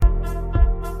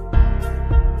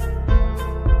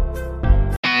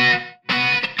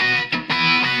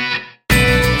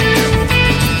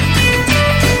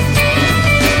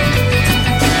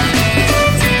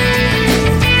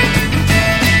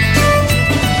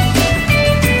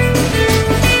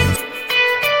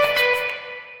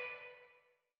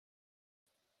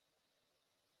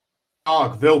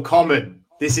Willkommen.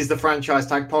 This is the Franchise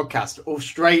Tag Podcast, all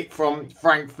straight from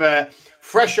Frankfurt,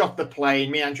 fresh off the plane.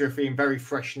 Me and Andrew are feeling very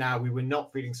fresh now. We were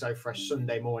not feeling so fresh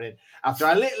Sunday morning after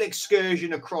our little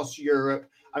excursion across Europe.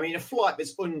 I mean, a flight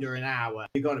that's under an hour.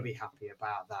 You've got to be happy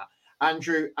about that.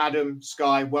 Andrew, Adam,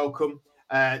 Sky, welcome.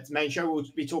 To the main show, we'll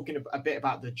be talking a bit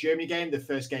about the Germany game, the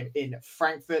first game in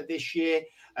Frankfurt this year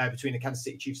between the Kansas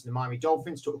City Chiefs and the Miami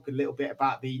Dolphins. Talk a little bit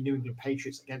about the New England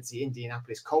Patriots against the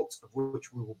Indianapolis Colts, of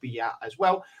which we will be at as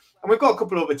well. And we've got a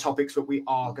couple of other topics that we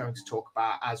are going to talk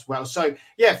about as well. So,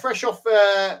 yeah, fresh off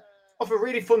a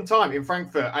really fun time in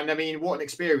Frankfurt. And, I mean, what an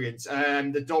experience.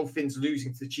 The Dolphins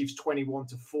losing to the Chiefs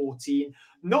 21-14.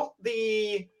 Not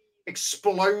the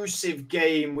explosive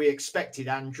game we expected,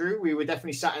 Andrew. We were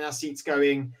definitely sat in our seats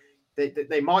going,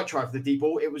 they might try for the deep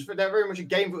ball. It was very much a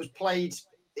game that was played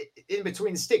in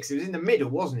between the sticks. It was in the middle,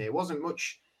 wasn't it? It wasn't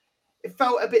much. It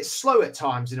felt a bit slow at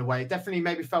times in a way. It definitely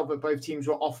maybe felt that both teams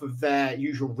were off of their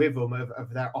usual rhythm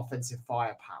of their offensive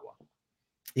firepower.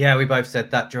 Yeah, we both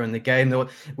said that during the game.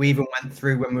 We even went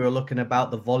through when we were looking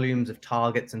about the volumes of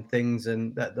targets and things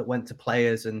and that went to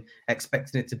players and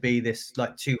expecting it to be this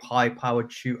like two high-powered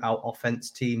shootout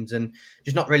offense teams and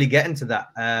just not really getting to that.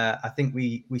 I think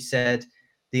we said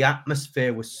the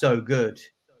atmosphere was so good,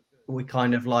 we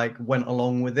kind of like went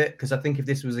along with it because I think if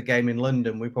this was a game in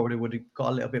London, we probably would have got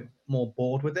a little bit more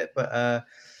bored with it. But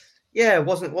yeah, it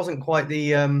wasn't quite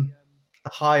the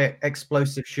high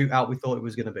explosive shootout we thought it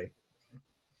was going to be.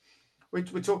 We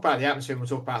talk about the atmosphere and we'll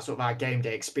talk about sort of our game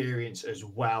day experience as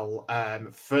well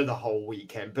for the whole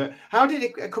weekend. But how did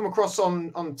it come across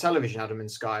on television, Adam and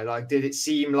Sky? Like, did it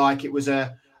seem like it was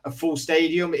a full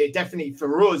stadium? It definitely,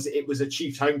 for us, it was a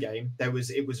Chiefs home game. It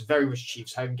was very much a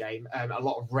Chiefs home game. A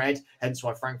lot of red, hence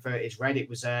why Frankfurt is red. It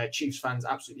was Chiefs fans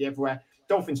absolutely everywhere.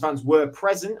 Dolphins fans were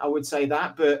present, I would say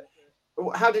that. But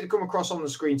how did it come across on the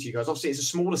screen to you guys? Obviously, it's a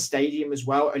smaller stadium as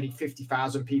well. Only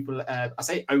 50,000 people. I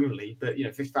say only, but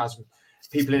 50,000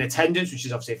 people in attendance, which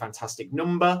is obviously a fantastic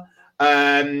number.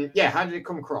 How did it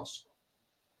come across?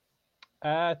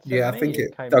 I think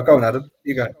it. Go on, Adam.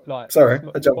 You go. Sorry,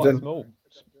 I jumped in.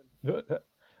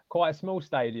 Quite a small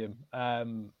stadium.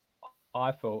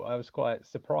 I thought I was quite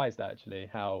surprised actually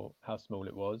how small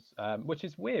it was, which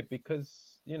is weird because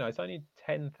it's only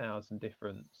 10,000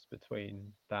 difference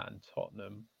between that and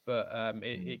Tottenham, but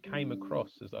it came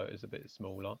across as though it was a bit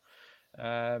smaller.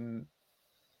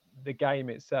 The game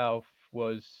itself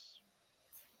was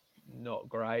not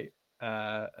great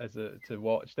to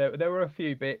watch. There were a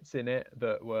few bits in it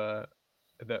that were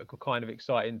kind of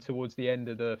exciting towards the end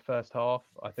of the first half.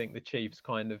 I think the Chiefs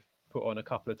kind of put on a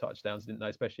couple of touchdowns, didn't they?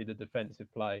 Especially the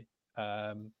defensive play.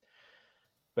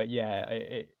 But yeah,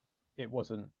 it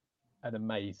wasn't an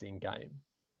amazing game.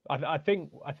 I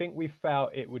think we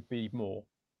felt it would be more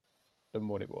than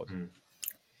what it was.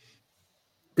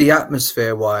 The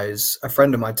atmosphere-wise, a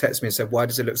friend of mine texted me and said, "Why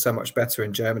does it look so much better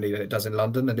in Germany than it does in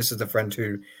London?" And this is the friend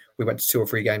who we went to 2 or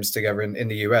 3 games together in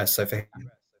the US. So for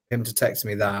him to text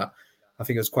me that, I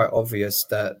think it was quite obvious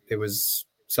that it was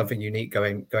something unique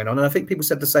going on. And I think people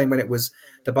said the same when it was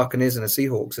the Buccaneers and the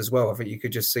Seahawks as well. I think you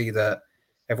could just see that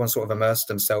everyone sort of immersed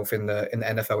themselves in the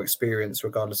NFL experience,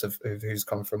 regardless of who's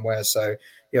come from where. So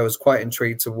yeah, I was quite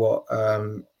intrigued to what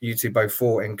you two both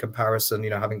thought in comparison,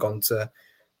 having gone to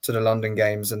the London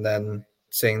games and then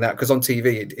seeing that, because on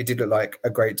TV it did look like a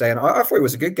great day, and I thought it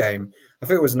was a good game. I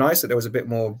thought it was nice that there was a bit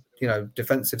more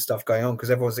defensive stuff going on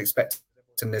because everyone was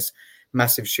expecting this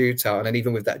massive shootout, and then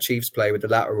even with that Chiefs play with the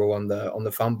lateral on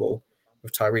the fumble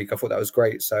with Tyreek, I thought that was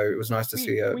great. So it was nice to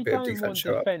see a bit of defense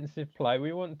show up. We don't want defensive play,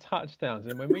 we want touchdowns,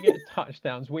 and when we get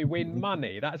touchdowns we win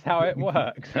money. That's how it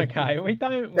works. Okay, we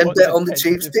don't want bet on the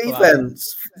Chiefs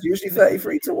defense, usually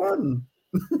 33-1.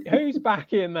 Who's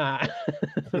backing that?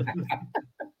 But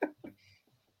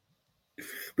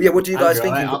yeah, what do you guys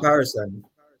think in comparison?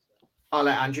 I'll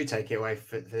let Andrew take it away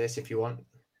for this if you want.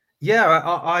 Yeah,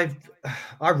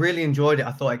 I really enjoyed it.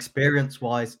 I thought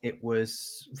experience-wise, it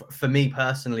was, for me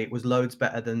personally, it was loads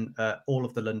better than all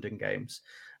of the London games.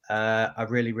 I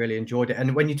really, really enjoyed it.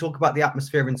 And when you talk about the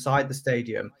atmosphere inside the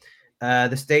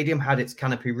stadium had its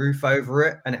canopy roof over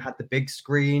it, and it had the big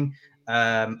screen.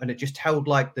 And it just held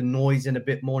like the noise in a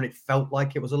bit more, and it felt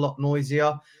like it was a lot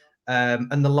noisier.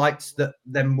 And the lights that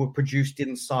then were produced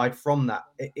inside from that,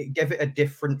 it gave it a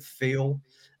different feel.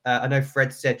 I know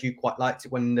Fred said you quite liked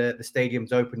it when the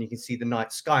stadium's open, you can see the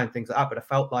night sky and things like that, but I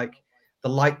felt like the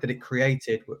light that it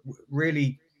created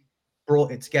really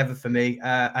brought it together for me.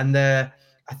 And I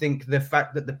think the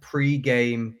fact that the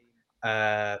pre-game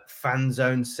fan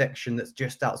zone section that's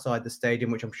just outside the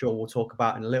stadium, which I'm sure we'll talk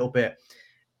about in a little bit,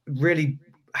 really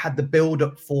had the build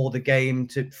up for the game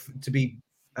to be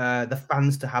the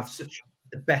fans to have such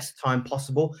the best time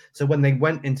possible. So when they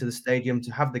went into the stadium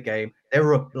to have the game, they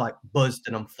were like buzzed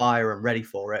and on fire and ready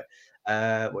for it,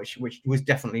 which was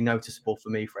definitely noticeable for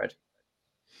me, Fred.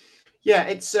 Yeah,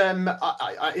 it's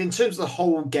in terms of the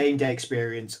whole game day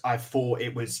experience, I thought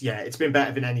it was, it's been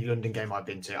better than any London game I've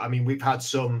been to. I mean, we've had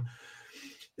some.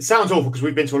 It sounds awful because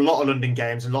we've been to a lot of London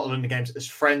games as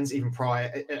friends, even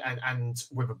prior, and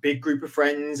with a big group of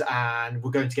friends, and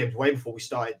we're going to games way before we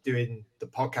started doing the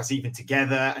podcast even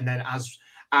together. And then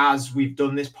as we've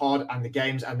done this pod and the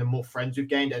games and the more friends we've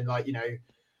gained, and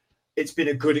it's been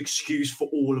a good excuse for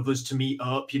all of us to meet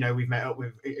up. We've met up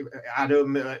with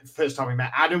Adam. First time we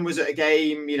met Adam was at a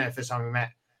game. First time we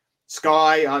met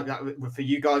Sky for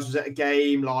you guys was at a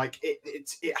game. Like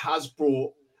it has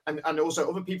brought. And also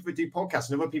other people that do podcasts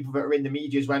and other people that are in the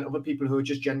media as well, other people who are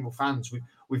just general fans.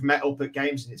 We've met up at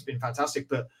games and it's been fantastic.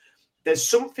 But there's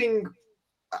something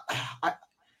I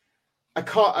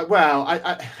can't.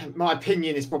 Well, my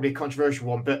opinion is probably a controversial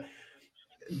one, but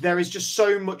there is just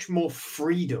so much more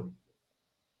freedom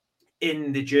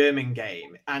in the German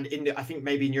game and I think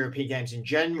maybe in European games in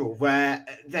general, where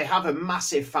they have a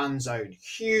massive fan zone,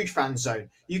 huge fan zone.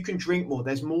 You can drink more.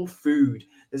 There's more food.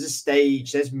 There's a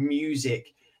stage. There's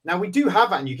music. Now, we do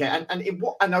have that in UK,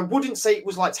 and I wouldn't say it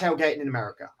was like tailgating in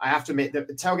America. I have to admit that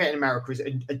tailgating in America is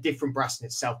a different brass in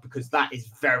itself because that is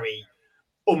very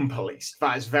unpoliced.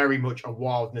 That is very much a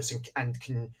wildness and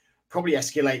can probably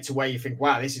escalate to where you think,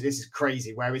 wow, this is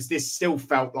crazy. Whereas this still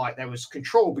felt like there was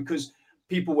control because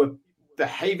people were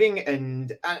behaving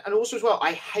and also as well,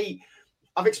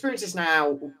 I've experienced this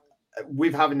now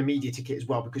with having the media ticket as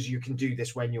well, because you can do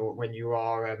this when you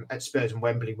are at Spurs and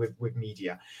Wembley with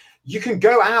media. You can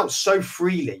go out so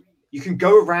freely. You can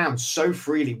go around so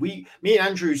freely. Me and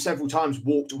Andrew several times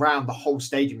walked around the whole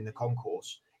stadium in the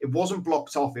concourse. It wasn't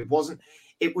blocked off. And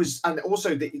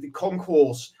also the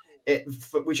concourse,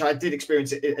 which I did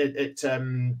experience at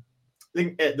the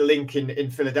Link in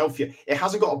Philadelphia. It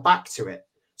hasn't got a back to it,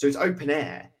 so it's open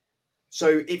air.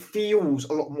 So it feels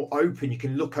a lot more open. You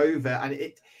can look over, and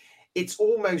it's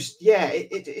almost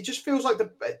it just feels like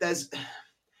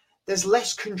there's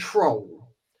less control,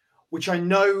 which I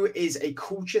know is a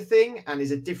culture thing and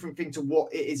is a different thing to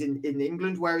what it is in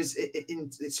England. Whereas in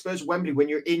Spurs Wembley, when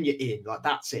you're in, like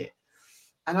that's it.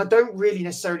 And I don't really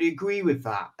necessarily agree with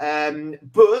that.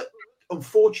 But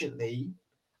unfortunately,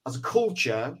 as a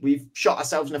culture, we've shot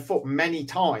ourselves in the foot many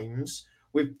times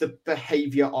with the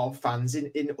behaviour of fans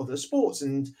in other sports.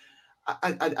 And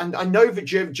I know that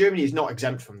Germany is not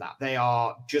exempt from that. They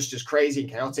are just as crazy and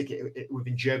chaotic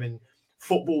within German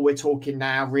football. We're talking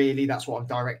now, really. That's what I'm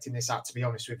directing this at, to be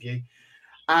honest with you.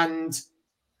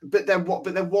 But there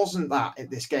wasn't that at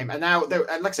this game. And now,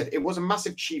 like I said, it was a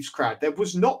massive Chiefs crowd. There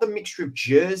was not the mixture of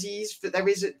jerseys that there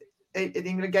is at the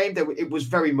England game. It was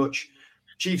very much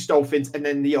Chiefs, Dolphins, and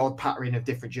then the odd pattern of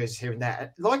different jerseys here and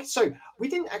there. So we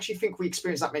didn't actually think we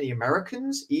experienced that many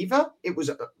Americans either. It was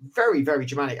very, very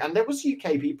Germanic. And there was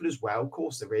UK people as well. Of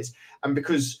course there is. And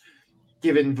because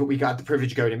given that we got the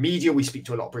privilege of going to media, we speak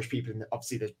to a lot of British people, and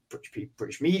obviously there's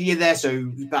British media there.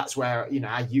 So that's where,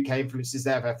 our UK influence is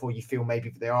there. Therefore, you feel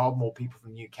maybe there are more people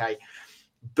from the UK.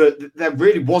 But there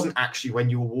really wasn't actually when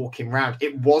you were walking around.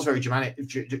 It was very Germanic,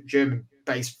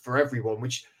 German-based for everyone,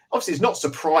 which obviously is not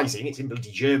surprising. It's in bloody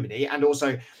Germany. And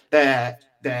also their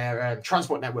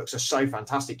transport networks are so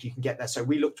fantastic. You can get there. So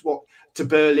we looked to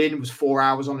Berlin was 4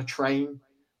 hours on a train,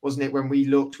 wasn't it? When we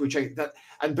looked,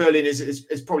 and Berlin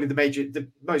is probably the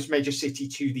most major city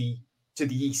to the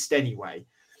east anyway.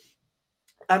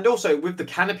 And also with the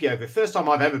canopy over, first time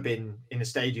I've ever been in a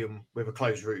stadium with a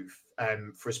closed roof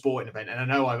for a sporting event. And I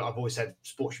know I've always said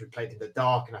sports should be played in the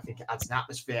dark, and I think it adds an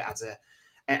atmosphere,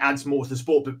 it adds more to the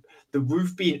sport. But the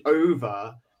roof being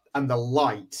over and the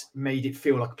light made it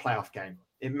feel like a playoff game.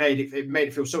 It made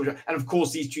it feel so. And of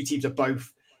course, these two teams are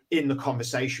both in the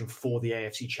conversation for the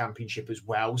AFC Championship as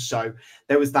well. So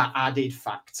there was that added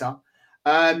factor.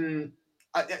 Andrew,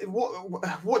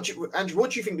 what do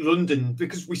you think London,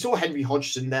 because we saw Henry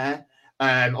Hodgson there,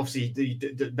 obviously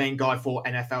the main guy for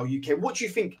NFL UK. What do you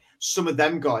think some of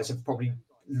them guys have probably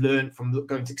learned from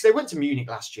going to, because they went to Munich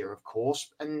last year, of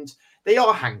course, and they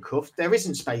are handcuffed. There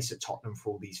isn't space at Tottenham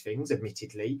for all these things,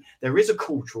 admittedly. There is a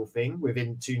cultural thing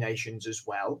within two nations as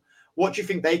well. What do you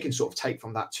think they can sort of take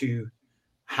from that to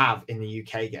have in the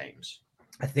UK games?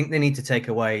 I think they need to take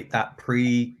away that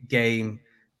pre-game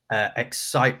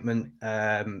excitement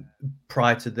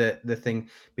prior to the thing,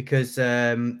 because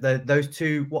those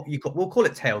two, we'll call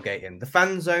it tailgating, the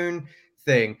fan zone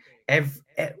thing.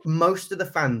 Most of the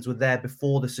fans were there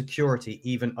before the security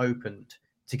even opened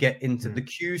to get into the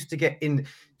queues, to get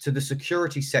into the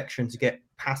security section, to get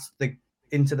past the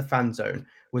into the fan zone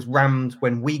was rammed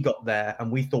when we got there,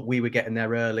 and we thought we were getting there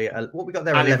early. We got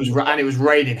there, and it was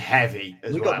raining heavy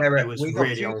as well. We got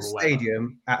to the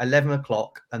stadium at 11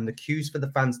 o'clock, and the queues for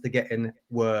the fans to get in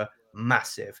were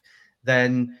massive.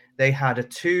 Then they had a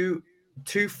two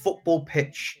football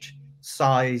pitched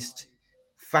sized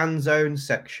fan zone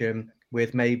section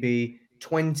with maybe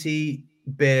 20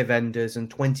 beer vendors and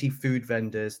 20 food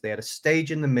vendors. They had a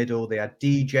stage in the middle. They had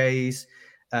DJs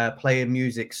playing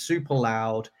music super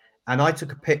loud. And I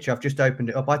took a picture. I've just opened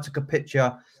it up. I took a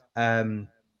picture an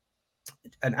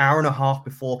hour and a half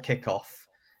before kickoff,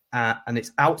 and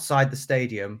it's outside the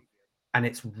stadium, and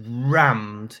it's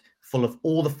rammed full of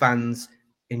all the fans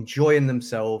enjoying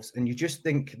themselves. And you just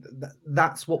think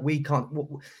that's what we can't.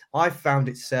 I found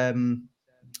it's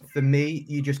for me,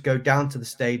 you just go down to the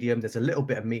stadium. There's a little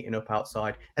bit of meeting up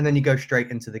outside, and then you go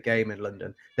straight into the game in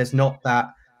London. There's not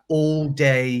that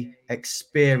all-day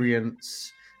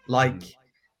experience like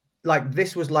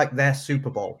this was like their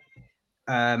Super Bowl.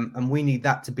 And we need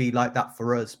that to be like that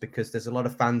for us, because there's a lot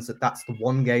of fans that's the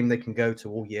one game they can go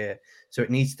to all year. So it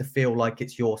needs to feel like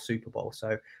it's your Super Bowl.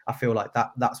 So I feel like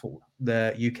that's what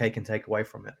the UK can take away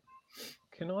from it.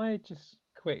 Can I just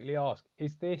quickly ask,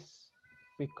 is this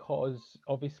because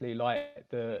obviously like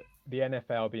the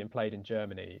NFL being played in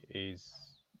Germany is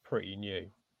pretty new,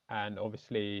 and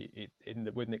obviously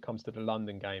when it comes to the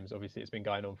London games, obviously it's been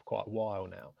going on for quite a while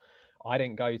now. I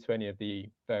didn't go to any of the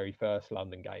very first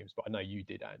London games, but I know you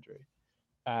did, Andrew.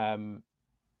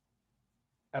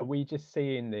 Are we just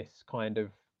seeing this kind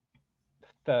of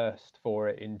thirst for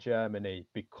it in Germany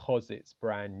because it's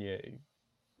brand new?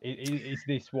 Is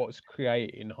this what's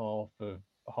creating half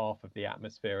of the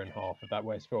atmosphere and half of that?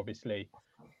 Whereas obviously,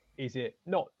 is it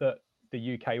not that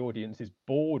the UK audience is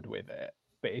bored with it,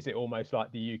 but is it almost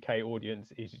like the UK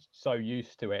audience is so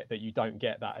used to it that you don't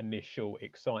get that initial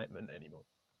excitement anymore?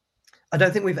 I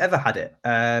don't think we've ever had it.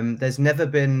 There's never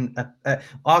been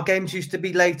our games used to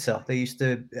be later. They used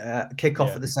to kick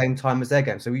off at the same time as their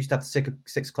games. So we used to have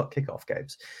 6 o'clock kickoff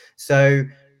games. So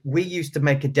we used to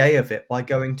make a day of it by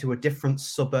going to a different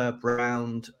suburb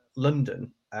around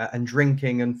London and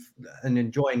drinking and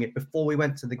enjoying it before we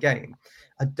went to the game.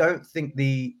 I don't think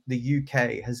the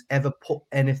UK has ever put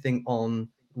anything on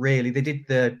really. They did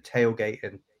the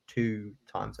tailgating 2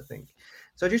 times, I think.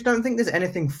 So I just don't think there's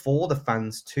anything for the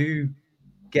fans to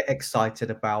get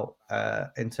excited about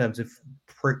in terms of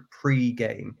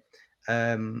pre-game.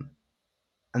 And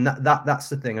that's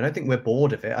the thing. I don't think we're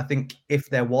bored of it. I think if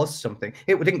there was something,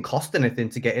 it didn't cost anything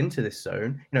to get into this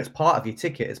zone. You know, it's part of your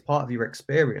ticket. It's part of your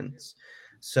experience.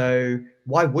 So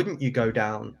why wouldn't you go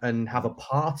down and have a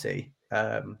party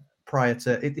prior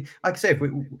to it? Like I say, if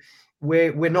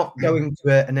we're not going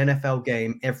to an NFL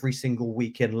game every single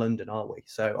week in London, are we?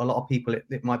 So a lot of people,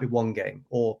 it might be 1 game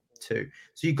or 2.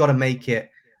 So you've got to make it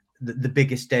the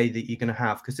biggest day that you're going to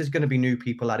have, because there's going to be new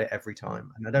people at it every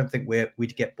time. And I don't think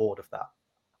we'd get bored of that.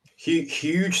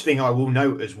 Huge thing I will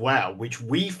note as well, which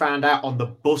we found out on the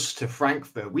bus to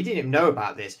Frankfurt. We didn't even know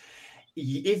about this.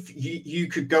 If you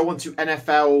could go onto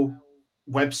NFL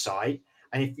website,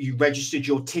 and if you registered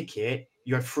your ticket,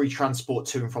 you had free transport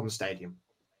to and from the stadium.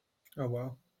 Oh,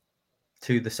 wow.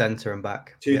 To the centre and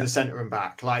back. The centre and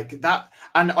back. Like that.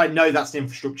 And I know that's an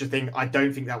infrastructure thing. I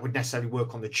don't think that would necessarily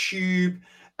work on the tube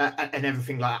and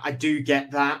everything like that. I do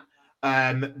get that.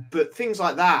 But things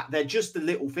like that, they're just the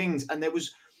little things. And there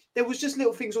was just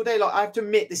little things all day. Like, I have to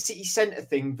admit, the city centre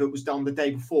thing that was done the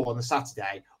day before on the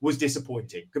Saturday was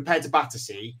disappointing compared to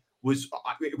Battersea.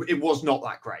 It was not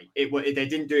that great. They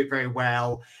didn't do it very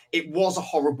well. It was a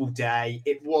horrible day.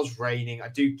 It was raining. I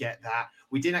do get that.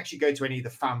 We didn't actually go to any of the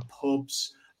fan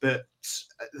pubs, but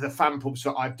the fan pubs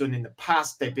that I've done in the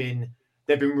past, they've been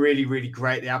really, really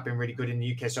great. They have been really good in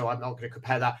the UK, so I'm not going to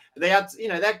compare that. But they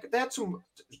had some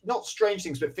not strange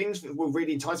things, but things that were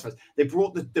really enticing for us. They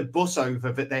brought the bus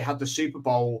over that they had the Super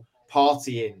Bowl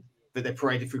party in, that they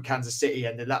paraded through Kansas City,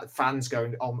 and they let the fans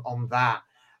go on that.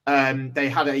 They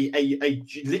had a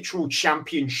literal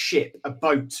championship, a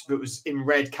boat that was in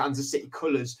red Kansas City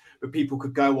colours that people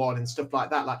could go on and stuff like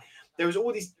that. Like, there was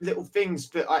all these little things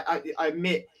that I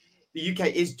admit the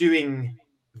UK is doing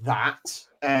that.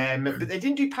 But they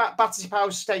didn't do Battersea Power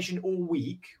Station all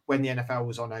week when the NFL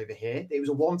was on over here. It was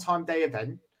a one-time day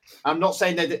event. I'm not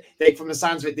saying that they, from the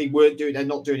sounds of it, they're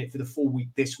not doing it for the full week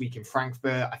this week in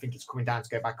Frankfurt. I think it's coming down to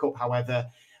go back up. However,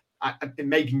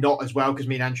 maybe not as well, because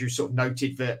me and Andrew sort of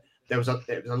noted that there was a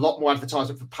lot more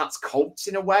advertisement for Pat's Colts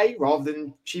in a way rather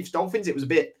than Chiefs Dolphins. It was a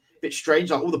bit strange.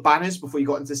 Like, all the banners before you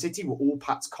got into the city were all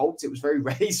Pat's Colts. It was very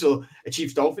rare you saw a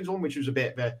Chiefs Dolphins one, which was a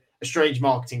bit of a strange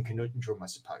marketing conundrum, I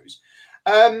suppose.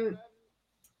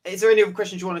 Is there any other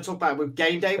questions you want to talk about with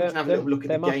game day? We can have a little look at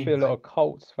the game. There must be a lot of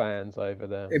Colts fans over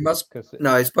there. It must.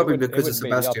 No, it's probably because of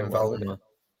Sebastian Way, Vollmer.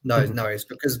 No, it's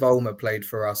because Vollmer played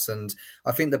for us, and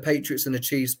I think the Patriots and the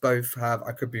Chiefs both have.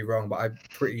 I could be wrong, but I'm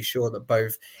pretty sure that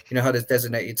both. You know how there's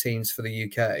designated teams for the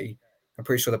UK. I'm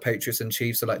pretty sure the Patriots and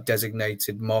Chiefs are like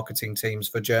designated marketing teams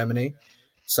for Germany.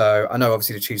 So I know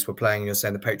obviously the Chiefs were playing. You're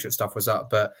saying the Patriot stuff was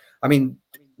up, but I mean,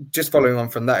 just following on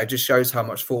from that, it just shows how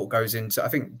much thought goes into. I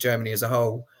think Germany as a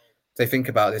whole. They think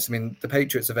about this. I mean, the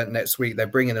Patriots event next week, they're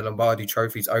bringing the Lombardi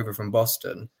trophies over from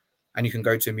Boston, and you can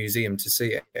go to a museum to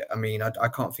see it. I mean, I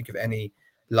can't think of any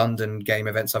London game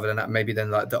events other than that. Maybe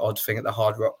then like the odd thing at the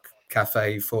Hard Rock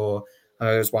Cafe for, I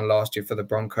know there was one last year for the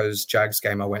Broncos Jags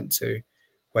game I went to,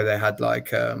 where they had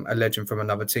like a legend from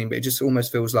another team. But it just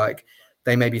almost feels like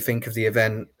they maybe think of the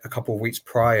event a couple of weeks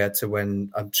prior to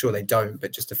when, I'm sure they don't,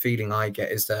 but just the feeling I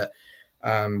get is that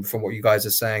from what you guys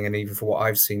are saying, and even for what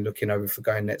I've seen looking over for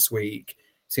going next week,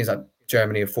 it seems like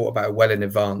Germany have thought about it well in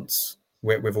advance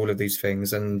with all of these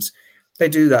things. And they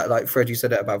do that, like Fred, you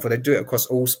said it about before, they do it across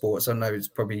all sports. I know it's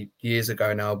probably years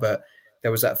ago now, but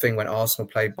there was that thing when Arsenal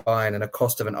played Bayern and the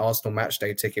cost of an Arsenal match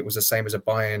day ticket was the same as a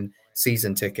Bayern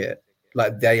season ticket.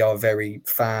 Like they are very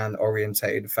fan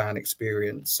orientated, fan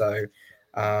experience. So,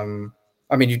 I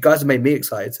mean, you guys have made me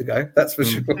excited to go. That's for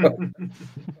sure.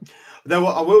 Though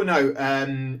I will know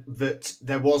that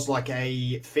there was like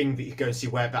a thing that you could go and see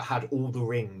where that had all the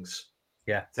rings.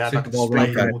 Yeah, they had like a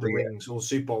display of all the rings, all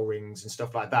Super Bowl rings and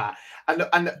stuff like that.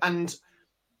 And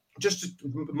just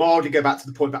to mildly go back to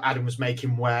the point that Adam was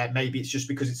making, where maybe it's just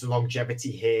because it's the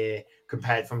longevity here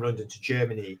compared from London to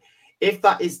Germany. If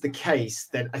that is the case,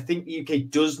 then I think the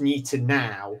UK does need to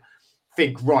now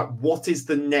think, right, what is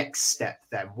the next step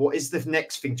then? What is the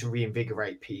next thing to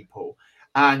reinvigorate people?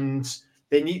 And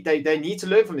they need to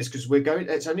learn from this, because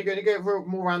it's only going to go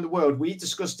more around the world. We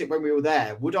discussed it when we were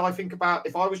there. Would I think about,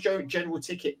 if I was general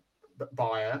ticket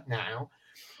buyer now,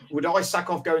 would I sack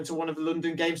off going to one of the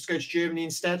London games to go to Germany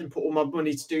instead and put all my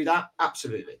money to do that?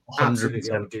 Absolutely. 100%.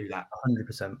 Absolutely, I would do that.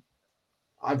 100%.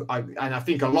 And I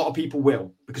think a lot of people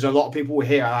will, because a lot of people will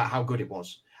hear how good it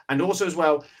was. And also as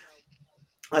well,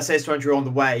 I said to Andrew on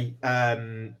the way,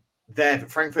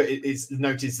 Frankfurt is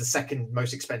noted as the second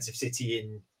most expensive city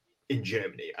in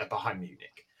Germany, behind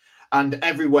Munich, and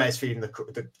everywhere is feeling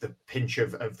the pinch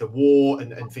of the war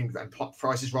and things, and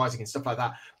prices rising and stuff like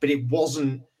that. But it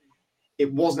wasn't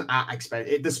at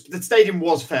expensive. The stadium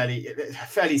was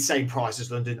fairly same price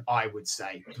as London, I would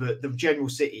say. But the general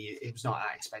city, it was not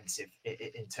that expensive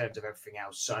in terms of everything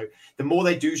else. So the more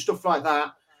they do stuff like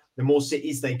that, the more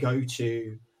cities they go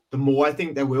to, the more I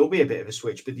think there will be a bit of a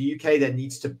switch. But the UK then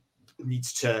needs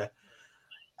to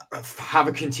have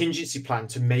a contingency plan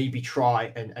to maybe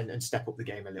try and step up the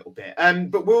game a little bit.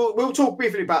 But we'll talk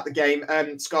briefly about the game.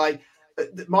 Sky,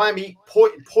 Miami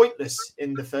pointless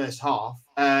in the first half.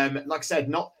 Like I said,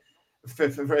 not for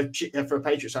a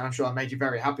Patriots, I'm sure I made you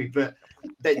very happy, but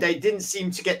they didn't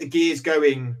seem to get the gears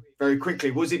going very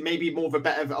quickly. Was it maybe more of a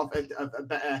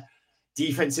better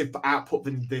defensive output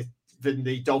than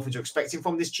the Dolphins are expecting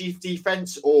from this Chief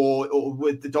defense, or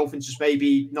were the Dolphins just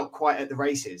maybe not quite at the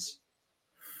races?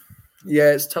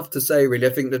 Yeah, it's tough to say, really. I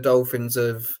think the Dolphins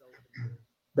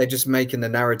they're just making the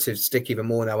narrative stick even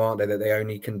more now, aren't they? That they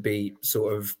only can beat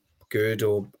sort of good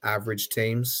or average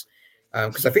teams.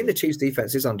 Because I think the Chiefs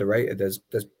defense is underrated. There's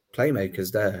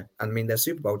playmakers there. I mean, they're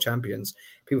Super Bowl champions.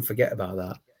 People forget about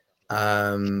that.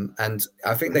 And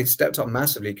I think they stepped up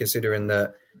massively, considering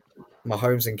that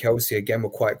Mahomes and Kelsey again were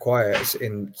quite quiet.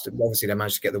 Obviously, they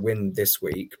managed to get the win this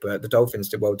week, but the Dolphins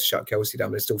did well to shut Kelsey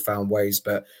down. They still found ways.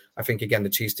 But I think, again, the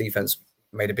Chiefs defense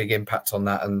made a big impact on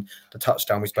that. And the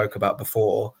touchdown we spoke about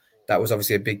before, that was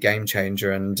obviously a big game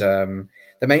changer. And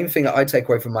the main thing that I take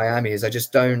away from Miami is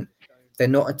they're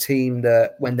not a team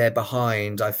that when they're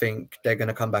behind, I think they're going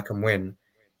to come back and win.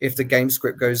 If the game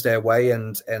script goes their way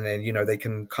and then, they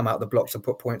can come out the blocks and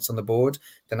put points on the board,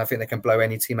 then I think they can blow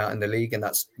any team out in the league. And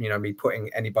that's, me putting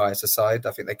any bias aside.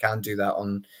 I think they can do that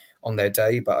on their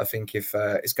day. But I think if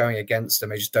it's going against them,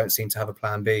 they just don't seem to have a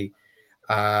plan B.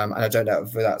 And I don't know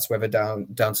if that's whether down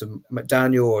to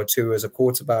McDaniel or Tua as a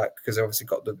quarterback, because they obviously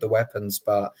got the weapons.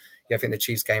 But yeah, I think the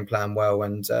Chiefs game plan well,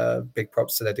 and big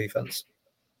props to their defense.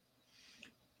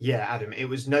 Yeah, Adam, it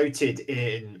was noted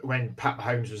when Pat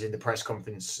Mahomes was in the press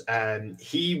conference,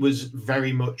 he was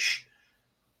very much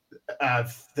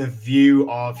of the view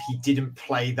of he didn't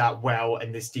play that well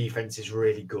and this defense is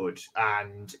really good.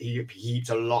 And he heaped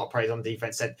a lot of praise on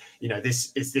defense, said,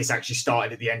 this actually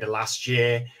started at the end of last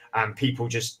year and people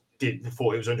just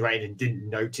thought it was underrated and didn't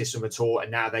notice them at all. And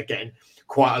now they're getting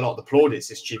quite a lot of the plaudits,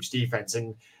 this Chiefs defense.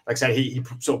 And like I said, he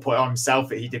sort of put it on himself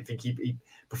that he didn't think he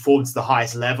performed to the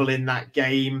highest level in that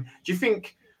game. Do you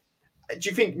think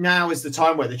now is the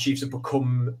time where the Chiefs have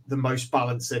become the most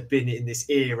balanced they've been in this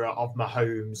era of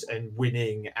Mahomes and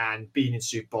winning and being in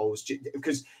Super Bowls?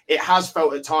 Because it has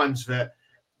felt at times that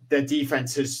their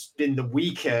defense has been the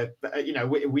weaker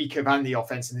than the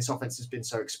offense, and this offense has been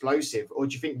so explosive. Or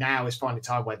do you think now is finally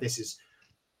time where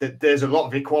there's a lot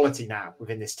of equality now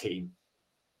within this team?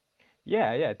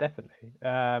 Yeah, definitely.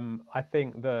 I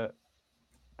think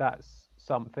that's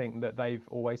something that they've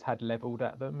always had leveled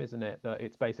at them, isn't it? That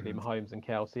it's basically Mahomes and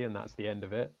Kelsey, and that's the end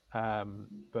of it.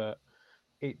 But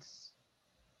it's,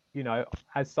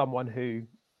 as someone who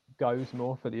goes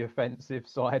more for the offensive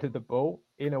side of the ball,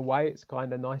 in a way, it's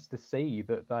kind of nice to see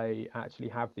that they actually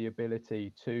have the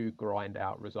ability to grind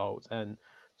out results and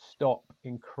stop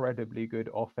incredibly good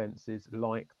offenses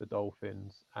like the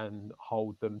Dolphins and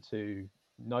hold them to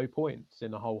no points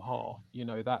in a whole half.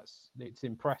 It's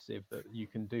impressive that you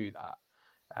can do that.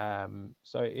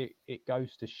 So it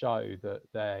goes to show that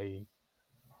they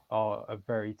are a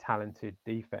very talented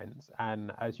defense,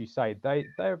 and as you say, they're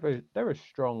a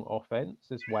strong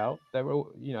offense as well. They're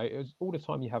all, all the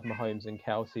time you have Mahomes and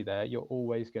Kelsey there, you're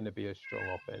always going to be a strong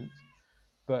offense.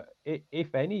 But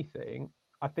if anything,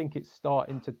 I think it's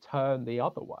starting to turn the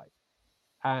other way,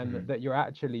 and that you're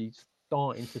actually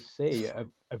starting to see a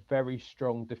very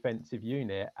strong defensive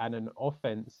unit and an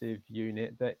offensive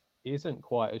unit that isn't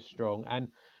quite as strong. And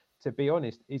to be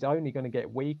honest, is only going to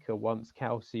get weaker once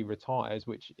Kelsey retires,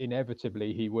 which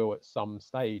inevitably he will at some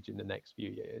stage in the next few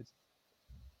years.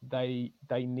 They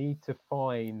need to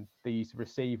find these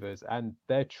receivers, and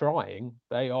they're trying.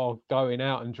 They are going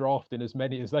out and drafting as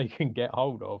many as they can get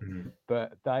hold of,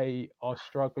 but they are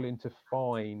struggling to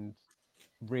find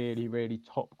really, really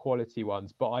top quality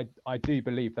ones. But I do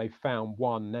believe they've found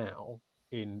one now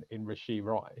in Rashee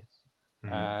Rice.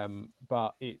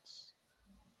 But it's,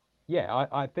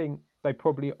 I think they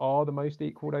probably are the most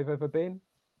equal they've ever been.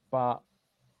 But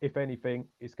if anything,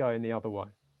 it's going the other way.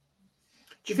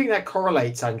 Do you think that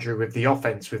correlates, Andrew, with the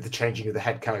offense, with the changing of the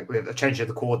head coach, with the change of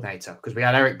the coordinator? Because we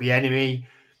had Eric Bieniemy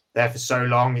there for so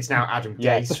long. It's now Adam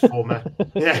Gase, former.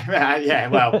 Yeah.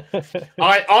 Well,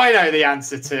 I know the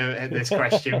answer to this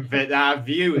question, but our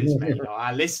viewers may not,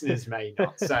 our listeners may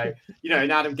not. So,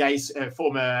 and Adam Gase,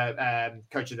 former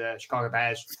coach of the Chicago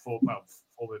Bears, former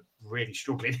really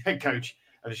struggling head coach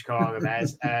of the Chicago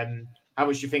Bears. How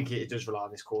much do you think it does rely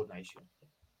on this coordination?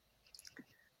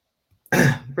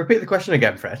 Repeat the question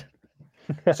again, Fred.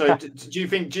 So, do you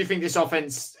think this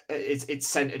offense it's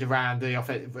centered around the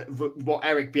offense? What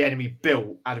Eric Bieniemy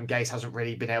built, Adam Gase hasn't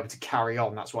really been able to carry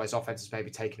on. That's why his offense has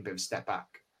maybe taken a bit of a step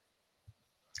back.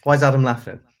 Why is Adam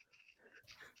laughing?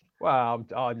 Well,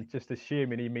 I'm just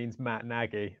assuming he means Matt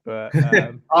Nagy, but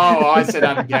I said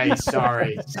Adam Gase.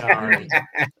 Sorry.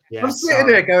 Yeah, I'm sitting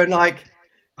there going like,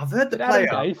 I've heard the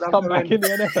player come back in the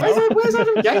NFL. Where's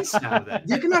Adam Gase now? Then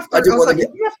you're gonna have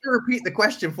to repeat the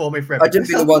question for me, Fred. I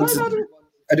didn't want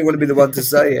to be the one to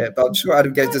say it, but I'm sure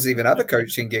Adam Gase doesn't even have a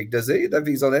coaching gig, does he? I don't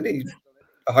think he's on any.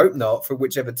 I hope not, for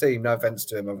whichever team. No offense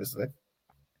to him, obviously.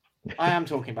 I am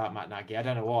talking about Matt Nagy. I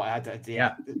don't know what.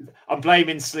 I'm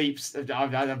blaming sleeps.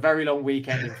 I've had a very long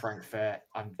weekend in Frankfurt.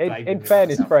 In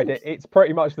fairness, Fred, it's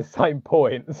pretty much the same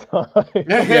point. So.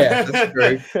 Yeah, that's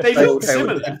true. They look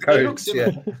similar.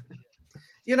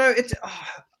 It's.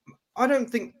 I don't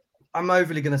think I'm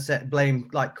overly going to blame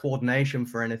like coordination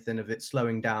for anything of it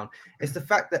slowing down. It's the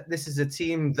fact that this is a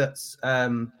team that's.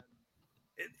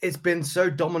 It's been so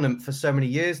dominant for so many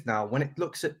years now. When it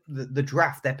looks at the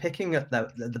draft, they're picking at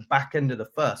the back end of the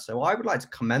first. So I would like to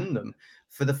commend them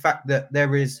for the fact that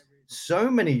there is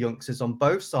so many youngsters on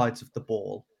both sides of the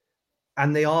ball,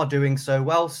 and they are doing so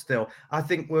well still. I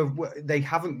think they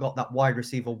haven't got that wide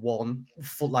receiver one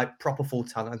proper full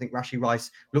talent. I think Rashee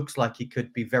Rice looks like he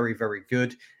could be very, very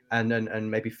good and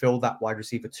maybe fill that wide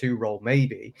receiver 2 role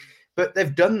maybe. But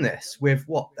they've done this with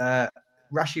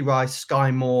Rashee Rice, Sky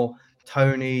Moore,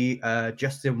 Tony,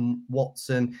 Justin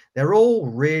Watson. They're all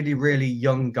really, really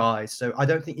young guys. So I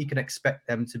don't think you can expect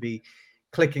them to be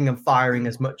clicking and firing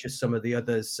as much as some of the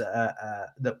others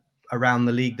that around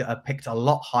the league that are picked a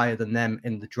lot higher than them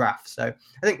in the draft. So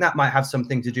I think that might have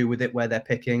something to do with it where they're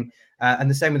picking. And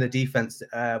the same with the defense.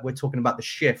 We're talking about the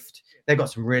shift. They've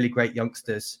got some really great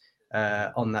youngsters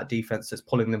on that defense that's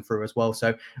pulling them through as well.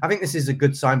 So I think this is a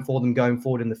good sign for them going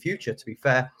forward in the future, to be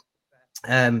fair.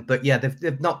 But yeah,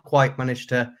 they've not quite managed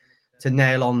to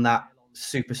nail on that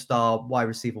superstar wide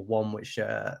receiver 1, which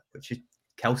is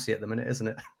Kelsey at the minute, isn't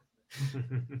it?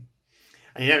 And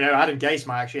you don't know, Adam Gase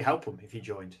might actually help him if he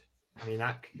joined. I mean,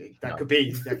 that could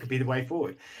be the way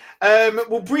forward.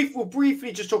 We'll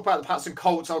briefly just talk about the Pats and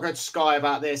Colts. I'll go to Sky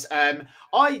about this.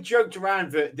 I joked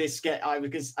around that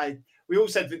we all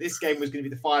said that this game was going to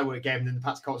be the firework game, and then the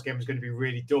Pats Colts game was going to be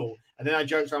really dull. And then I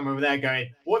joked around over there going,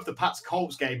 "What if the Pats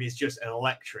Colts game is just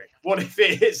electric? What if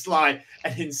it's like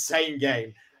an insane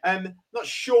game?" Not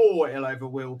sure what it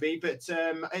will be, but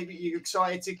are you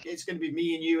excited? It's going to be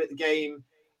me and you at the game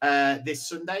this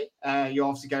Sunday. You're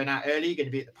obviously going out early. You're going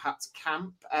to be at the Pats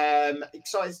camp.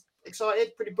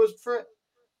 Excited? Pretty buzzed for it?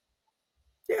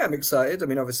 Yeah, I'm excited. I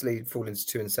mean, obviously, falling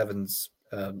to 2-7's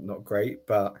not great,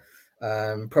 but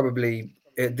probably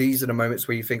these are the moments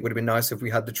where you think it would have been nice if we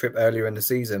had the trip earlier in the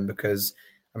season, because,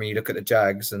 I mean, you look at the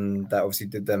Jags and that obviously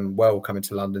did them well coming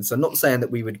to London. So I'm not saying that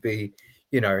we would be,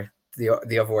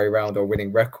 the other way around or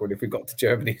winning record if we got to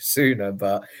Germany sooner,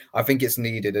 but I think it's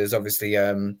needed, as obviously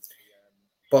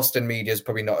Boston media is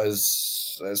probably not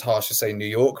as harsh as say New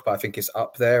York, but I think it's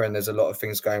up there, and there's a lot of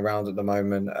things going around at the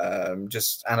moment,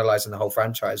 just analysing the whole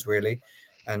franchise really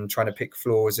and trying to pick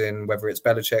flaws in whether it's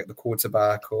Belichick, the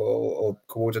quarterback, or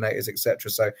coordinators, etc.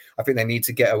 So I think they need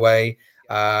to get away.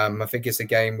 I think it's a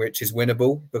game which is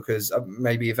winnable, because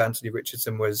maybe if Anthony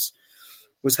Richardson was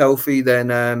healthy,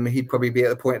 then he'd probably be at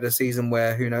the point of the season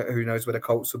where who knows where the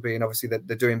Colts will be. And obviously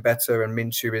they're doing better, and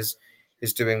Minshew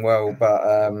is doing well. But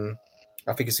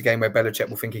I think it's a game where Belichick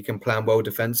will think he can plan well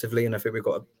defensively, and I think we've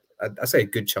got a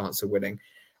good chance of winning.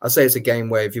 I'd say it's a game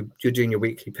where if you're doing your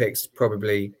weekly picks,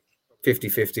 probably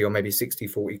 50-50 or maybe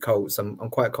 60-40 Colts. I'm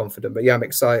quite confident. But yeah, I'm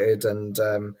excited, and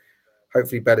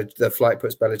hopefully the flight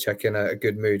puts Belichick in a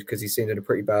good mood, because he seemed in a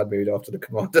pretty bad mood after the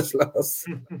Commanders loss.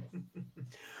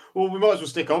 Well, we might as well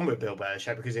stick on with Bill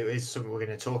Belichick, because it is something we're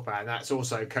going to talk about, and that's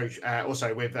also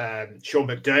also with Sean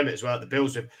McDermott as well at the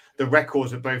Bills, with the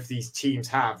records that both these teams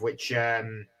have, which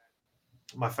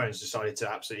my phone's decided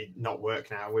to absolutely not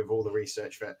work now with all the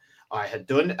research that I had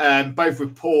done, both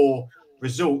with poor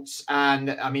results,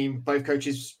 and I mean both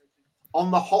coaches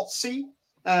on the hot seat.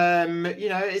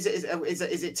 Is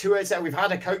it too early? We've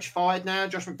had a coach fired now.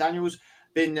 Josh McDaniels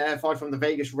been fired from the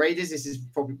Vegas Raiders. This is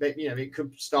probably, it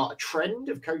could start a trend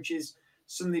of coaches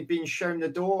suddenly being shown the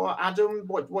door. Adam,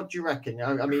 what do you reckon?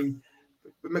 I mean,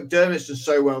 McDermott's done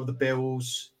so well with the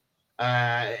Bills.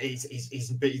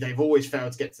 They've always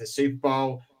failed to get to the Super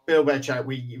Bowl. Bill Belichick,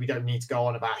 we don't need to go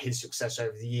on about his success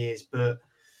over the years, but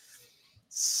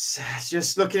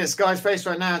just looking at Sky's face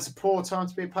right now, it's a poor time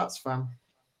to be a Pats fan.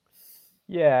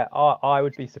 Yeah, I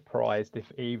would be surprised if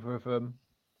either of them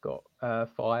got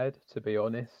fired, to be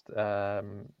honest.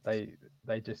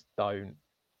 They just don't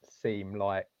seem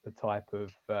like the type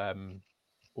of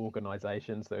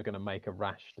organizations that are going to make a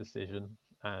rash decision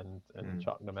and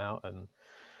chuck them out, and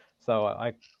so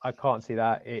I can't see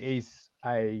that. It is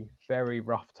a very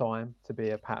rough time to be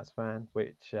a Pats fan,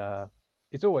 which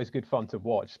it's always good fun to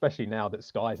watch, especially now that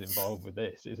Sky's involved with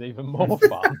this. It's even more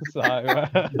fun.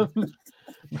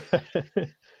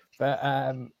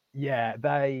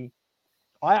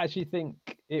 I actually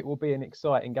think it will be an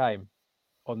exciting game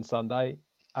on Sunday.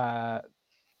 Both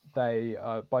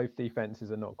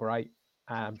defenses are not great,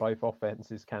 and both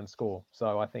offenses can score.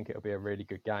 So I think it'll be a really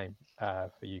good game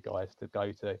for you guys to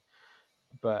go to.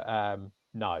 But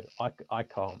no, I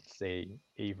can't see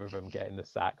either of them getting the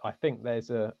sack. I think there's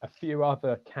a few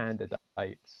other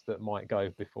candidates that might go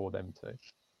before them too.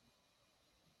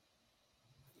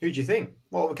 Who do you think?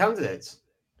 What are the candidates?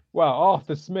 Well,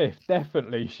 Arthur Smith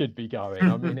definitely should be going.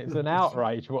 I mean, it's an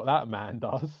outrage what that man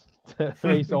does to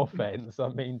his offense. I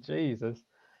mean, Jesus.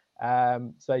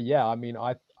 So yeah, I mean,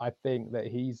 I think that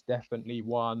he's definitely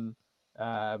one.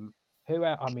 Who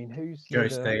else? I mean, who's Joe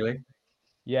Staley?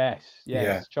 Yes,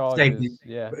 yeah. Chargers.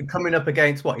 Yeah, coming up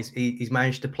against what? He's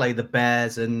managed to play the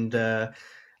Bears and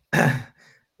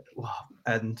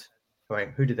wait,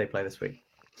 who did they play this week?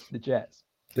 The Jets.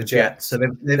 The Jets. So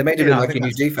they made it look like a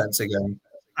new defense again.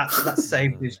 That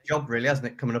saved his job, really, hasn't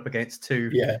it? Coming up against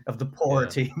two of the poorer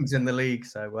teams in the league.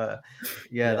 So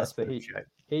that's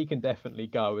he can definitely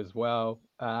go as well.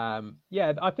 I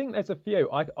think there's a few.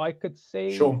 I could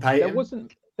see Sean Payton.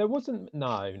 There wasn't.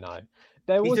 No.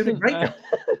 There wasn't. Doing a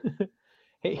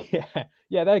great job.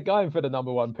 They're going for the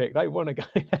number one pick. They want to go.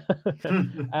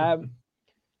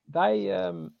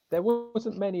 There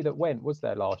wasn't many that went, was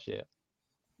there, last year?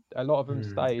 A lot of them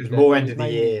stayed. It was more end of the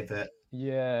year, but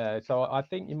so I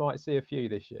think you might see a few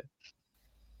this year.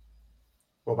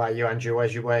 What about you, Andrew?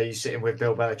 Where are you sitting with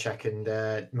Bill Belichick and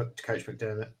Coach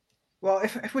McDermott? Well,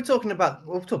 if we're talking about,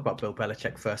 we'll talk about Bill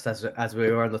Belichick first, as we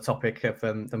were on the topic of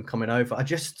them coming over.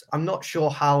 I'm not sure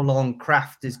how long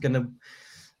Kraft is going to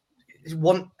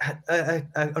want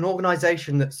an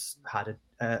organization that's had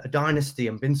a dynasty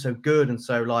and been so good and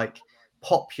so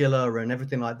popular and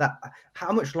everything like that.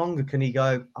 How much longer can he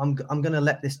go? I'm going to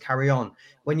let this carry on.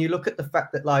 When you look at the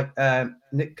fact that like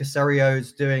Nick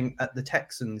Caserio's doing at the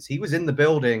Texans, he was in the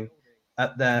building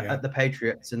at the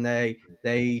Patriots, and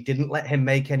they didn't let him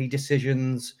make any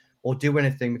decisions or do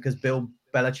anything because Bill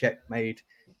Belichick made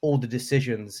all the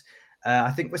decisions.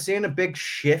 I think we're seeing a big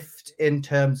shift in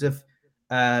terms of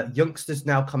youngsters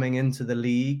now coming into the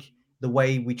league, the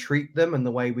way we treat them and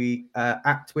the way we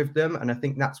act with them. And I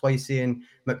think that's why you're seeing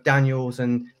McDaniels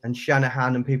and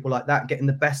Shanahan and people like that getting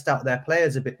the best out of their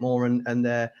players a bit more, and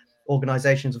their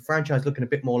organizations and franchise looking a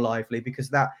bit more lively, because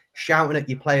that shouting at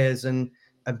your players and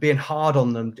being hard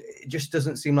on them, it just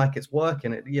doesn't seem like it's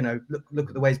working. Look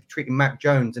at the way he's treating Mac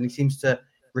Jones, and he seems to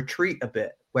retreat a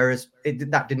bit, whereas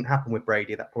that didn't happen with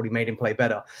Brady. That probably made him play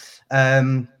better.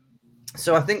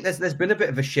 So I think there's been a bit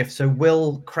of a shift. So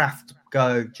will Kraft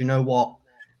go, do you know what?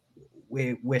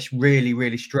 We're really,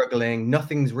 really struggling.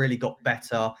 Nothing's really got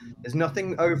better. There's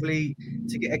nothing overly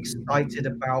to get excited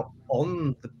about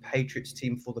on the Patriots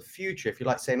team for the future. If you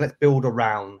like saying, let's build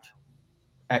around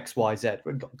X, Y, Z.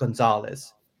 We've got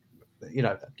Gonzalez.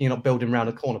 You're not building around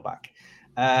a cornerback.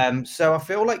 So I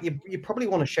feel like you probably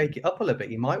want to shake it up a little bit.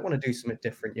 You might want to do something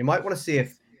different. You might want to see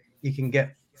if you can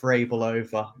get Vrabel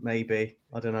over, maybe.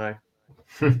 I don't know.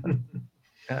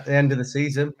 At the end of the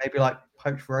season, maybe like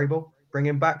poach Vrabel, bring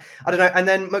him back. I don't know. And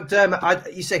then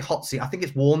McDermott, you say hot seat. I think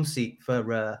it's warm seat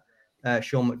for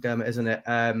Sean McDermott, isn't it?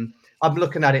 I'm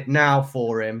looking at it now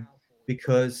for him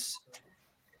because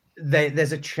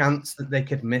there's a chance that they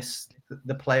could miss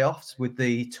the playoffs with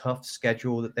the tough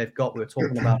schedule that they've got. We were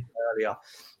talking about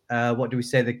earlier. What do we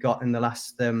say they've got in the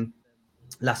last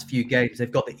few games?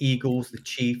 They've got the Eagles, the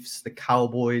Chiefs, the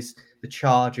Cowboys, the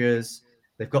Chargers.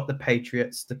 They've got the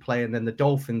Patriots to play, and then the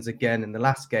Dolphins again in the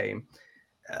last game.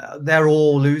 They're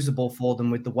all losable for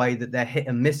them with the way that they're hit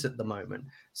and miss at the moment.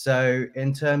 So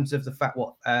in terms of the fact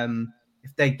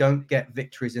if they don't get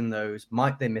victories in those,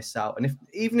 might they miss out? And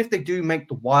even if they do make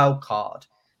the wild card,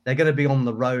 they're going to be on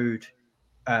the road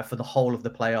for the whole of the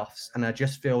playoffs. And I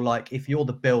just feel like if you're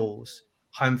the Bills,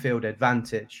 home field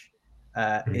advantage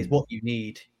is what you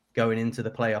need going into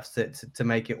the playoffs to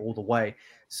make it all the way.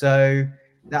 So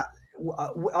that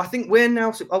I think we're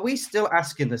now. Are we still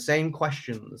asking the same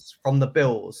questions from the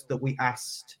Bills that we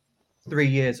asked 3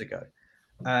 years ago?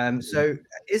 So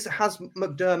has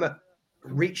McDermott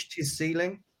reached his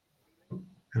ceiling?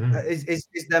 Is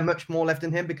there much more left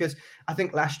in him? Because I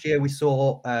think last year we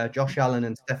saw Josh Allen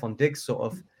and Stephon Diggs sort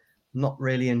of not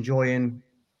really enjoying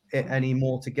it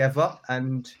anymore together,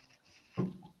 and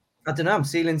I don't know. I'm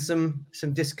feeling some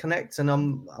disconnect, and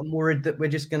I'm worried that we're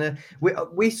just gonna.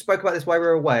 We spoke about this while we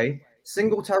were away.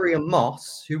 Singletary and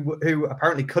Moss, who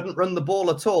apparently couldn't run the ball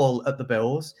at all at the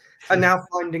Bills, are now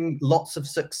finding lots of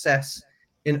success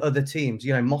in other teams.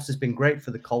 Moss has been great for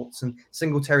the Colts, and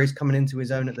Singletary's coming into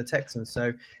his own at the Texans.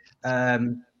 So,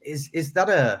 is that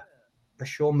a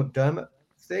Sean McDermott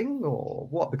thing or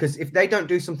what? Because if they don't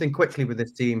do something quickly with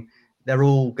this team, they're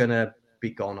all gonna be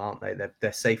gone, aren't they?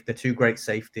 They're safe. They're two great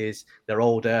safeties. They're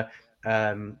older,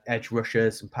 edge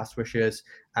rushers and pass rushers,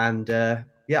 and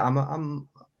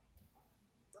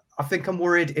I think I'm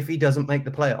worried if he doesn't make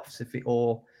the playoffs, if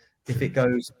it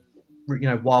goes,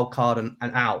 wild card and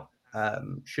out.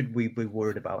 Should we be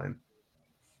worried about him?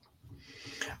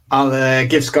 I'll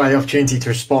give Sky the opportunity to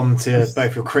respond to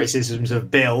both your criticisms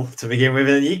of Bill to begin with,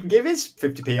 and you can give his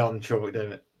 50p on Sean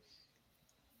McDermott.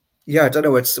 Yeah, I don't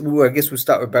know. I guess we'll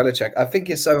start with Belichick. I think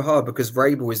it's so hard because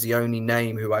Vrabel is the only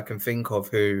name who I can think of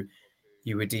who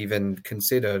you would even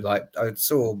consider. Like, I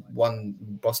saw one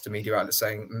Boston media outlet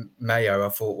saying Mayo. I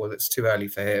thought, well, it's too early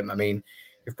for him. I mean,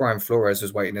 if Brian Flores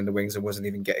was waiting in the wings and wasn't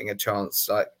even getting a chance,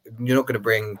 like, you're not going to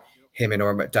bring him in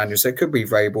or McDaniel. So it could be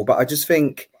Vrabel. But I just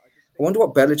think, I wonder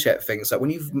what Belichick thinks. Like, when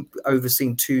you've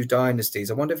overseen 2 dynasties,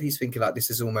 I wonder if he's thinking like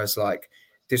this is almost like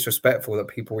disrespectful that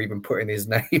people are even putting his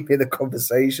name in the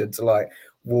conversation to like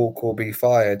walk or be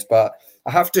fired. But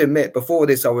I have to admit, before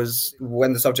this,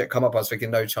 when the subject come up, I was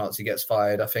thinking no chance he gets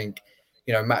fired. I think,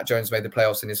 Matt Jones made the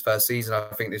playoffs in his first season.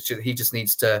 I think he just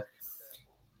needs to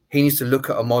look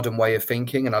at a modern way of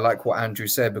thinking. And I like what Andrew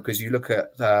said, because you look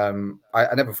at,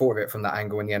 I never thought of it from that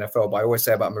angle in the NFL, but I always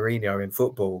say about Mourinho in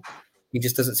football, he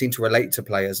just doesn't seem to relate to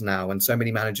players now. And so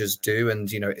many managers do.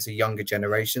 And, it's a younger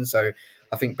generation. So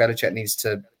I think Belichick needs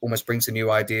to almost bring some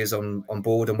new ideas on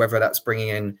board, and whether that's bringing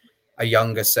in a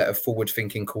younger set of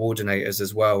forward-thinking coordinators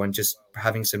as well, and just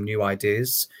having some new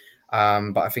ideas.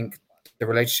 But I think the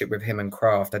relationship with him and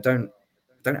Kraft, I don't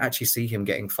actually see him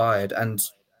getting fired. And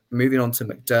moving on to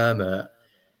McDermott,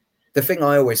 the thing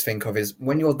I always think of is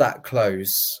when you're that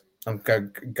close, I'm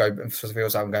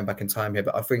feels like I'm going back in time here,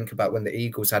 but I think about when the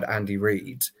Eagles had Andy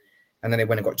Reid, and then they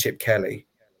went and got Chip Kelly,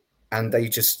 and they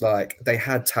just they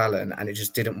had talent, and it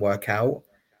just didn't work out.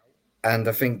 And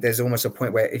I think there's almost a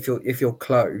point where if you're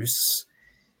close,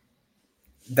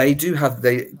 they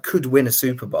could win a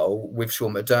Super Bowl with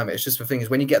Sean McDermott. It's just the thing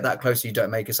is when you get that close, and you don't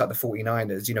make it. It's like the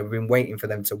 49ers. We've been waiting for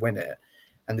them to win it,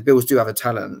 and the Bills do have a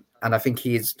talent, and I think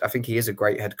he is a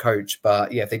great head coach.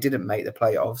 But yeah, if they didn't make the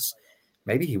playoffs,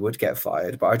 maybe he would get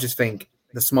fired. But I just think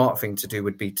the smart thing to do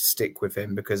would be to stick with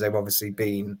him because they've obviously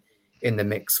been in the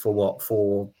mix for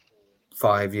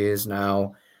 4-5 years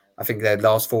now. I think their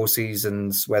last 4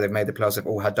 seasons where they've made the playoffs have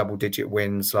all had double-digit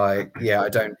wins. I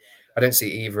don't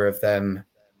see either of them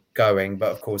going.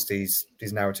 But of course, these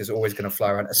narratives are always going to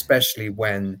fly around, especially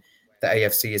when the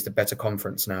AFC is the better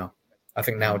conference now. I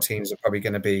think now teams are probably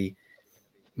going to be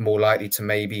more likely to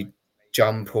maybe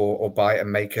jump or bite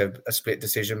and make a split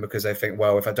decision because they think,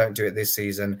 well, if I don't do it this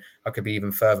season, I could be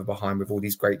even further behind with all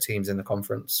these great teams in the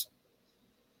conference.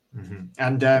 Mm-hmm.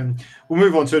 And we'll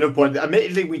move on to another point.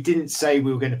 Admittedly, we didn't say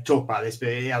we were going to talk about this, but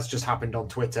it has just happened on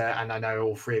Twitter, and I know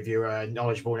all three of you are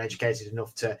knowledgeable and educated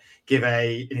enough to give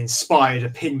an inspired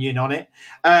opinion on it.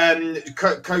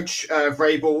 Coach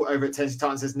Vrabel over at Tennessee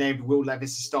Titans has named Will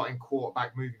Levis as starting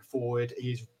quarterback moving forward.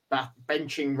 He's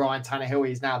benching Ryan Tannehill.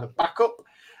 He's now the backup.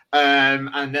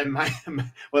 And then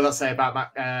what did I say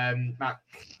about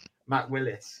Matt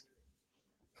Willis?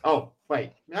 Oh,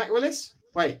 wait, Matt Willis?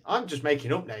 Wait, I'm just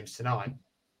making up names tonight.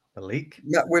 Malik?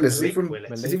 Matt Willis. Is he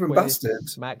from Bastard?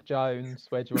 Mac Jones.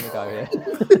 Where do you want to go here?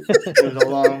 It was a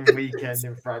long weekend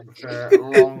in Frankfurt. A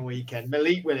long weekend.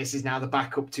 Malik Willis is now the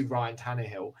backup to Ryan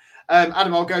Tannehill.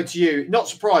 Adam, I'll go to you. Not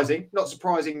surprising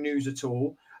news at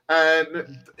all.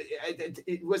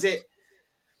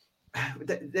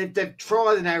 They've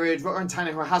tried and errored. Ryan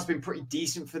Tannehill has been pretty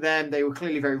decent for them. They were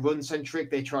clearly very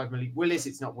run-centric. They tried Malik Willis.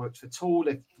 It's not worked at all.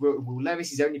 Will Levis,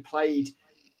 he's only played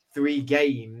 3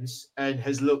 games and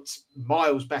has looked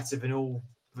miles better than all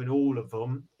of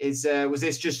them. Was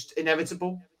this just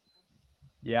inevitable?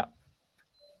 Yeah,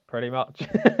 pretty much.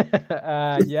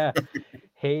 Yeah,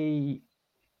 he's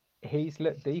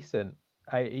looked decent.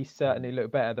 He certainly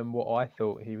looked better than what I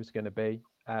thought he was going to be.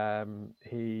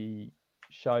 He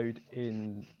showed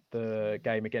in the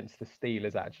game against the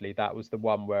Steelers. Actually, that was the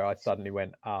one where I suddenly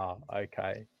went,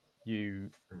 okay,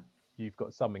 you've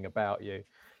got something about you.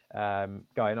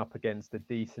 Going up against a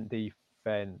decent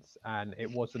defense, and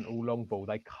it wasn't all long ball.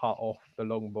 They cut off the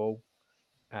long ball,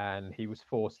 and he was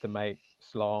forced to make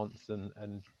slants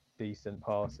and decent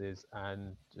passes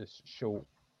and just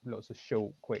lots of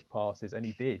short, quick passes, and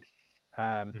he did.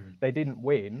 They didn't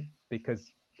win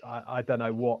because I don't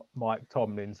know what Mike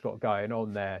Tomlin's got going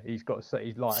on there. He's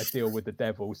like a deal with the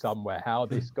devil somewhere. How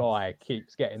this guy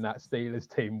keeps getting that Steelers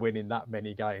team winning that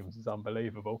many games is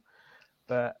unbelievable.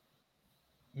 But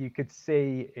you could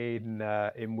see in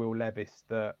Will Levis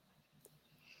that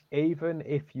even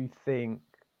if you think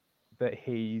that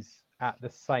he's at the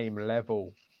same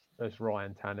level as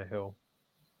Ryan Tannehill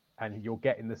and you're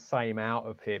getting the same out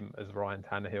of him as Ryan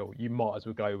Tannehill, you might as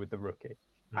well go with the rookie.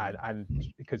 And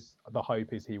because the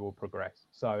hope is he will progress.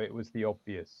 So it was the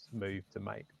obvious move to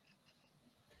make.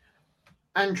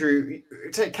 Andrew,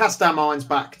 cast our minds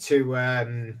back to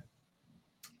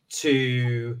that's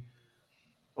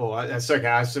okay.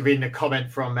 I was reading a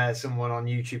comment from someone on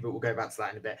YouTube, but we'll go back to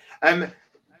that in a bit.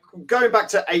 Going back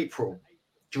to April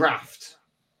draft,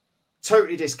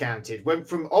 totally discounted. Went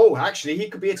from actually he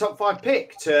could be a top 5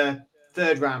 pick to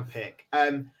 3rd round pick.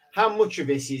 How much of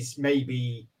this is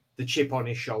maybe the chip on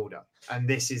his shoulder, and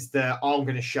this is I'm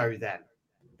going to show them,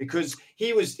 because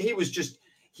he was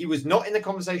not in the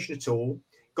conversation at all.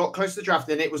 Got close to the draft,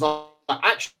 and it was like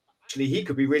actually he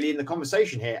could be really in the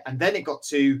conversation here. And then it got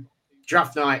to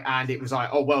draft night, and it was like,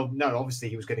 oh well, no, obviously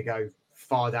he was going to go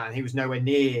far down. He was nowhere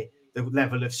near the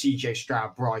level of CJ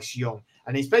Stroud, Bryce Young,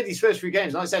 and he's played these first 3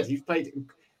 games. Like I said, he's played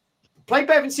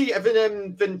better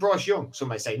than Bryce Young. Some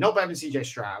may say not better than CJ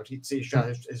Stroud. CJ Stroud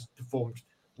has performed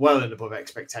well and above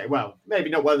expectation. Well, maybe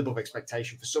not well above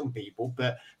expectation for some people,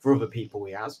 but for other people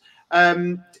he has.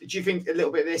 Do you think a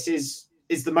little bit of this is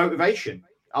the motivation?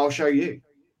 I'll show you.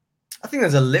 I think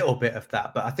there's a little bit of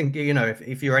that, but I think,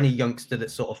 if you're any youngster that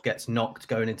sort of gets knocked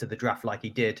going into the draft like he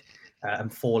did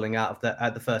and falling out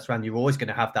of the first round, you're always going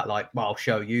to have that I'll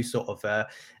show you sort of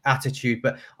attitude.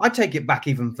 But I take it back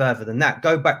even further than that.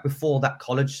 Go back before that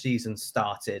college season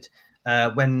started.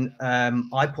 When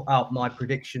I put out my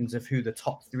predictions of who the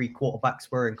top 3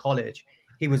 quarterbacks were in college,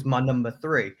 he was my number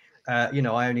 3. I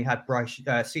only had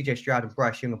CJ Stroud and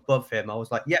Bryce Young above him. I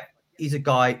was like, yep, he's a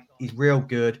guy. He's real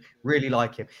good. Really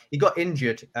like him. He got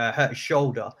injured, hurt his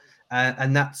shoulder.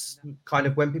 And that's kind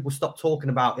of when people stopped talking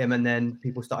about him, and then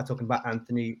people started talking about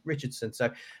Anthony Richardson. So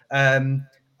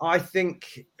I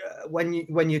think when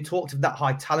you talked of that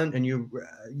high talent, and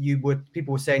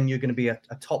people were saying you're going to be a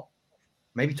top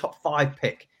 5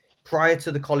 pick prior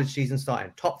to the college season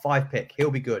starting, top 5 pick, he'll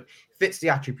be good, fits the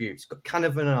attributes, got kind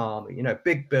of an arm,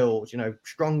 big build,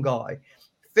 strong guy,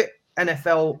 fit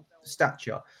NFL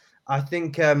stature. I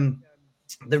think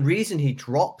the reason he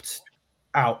dropped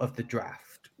out of the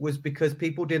draft was because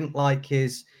people didn't like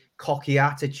his cocky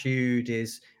attitude,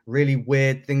 his really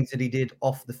weird things that he did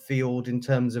off the field in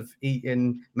terms of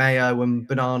eating mayo and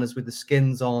bananas with the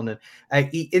skins on. And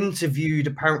he interviewed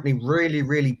apparently really,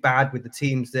 really bad with the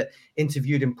teams that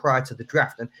interviewed him prior to the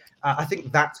draft. And I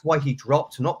think that's why he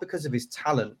dropped, not because of his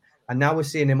talent. And now we're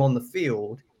seeing him on the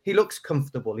field. He looks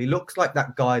comfortable. He looks like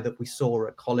that guy that we saw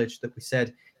at college that we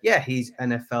said, yeah, he's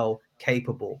NFL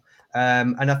capable.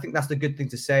 And I think that's the good thing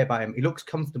to say about him. He looks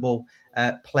comfortable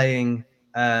playing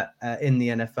in the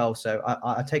NFL. So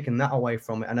I've taken that away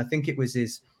from it. And I think it was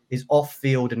his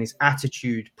off-field and his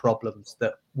attitude problems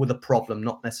that were the problem,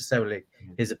 not necessarily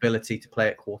his ability to play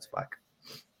at quarterback.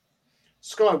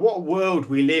 Sky, what a world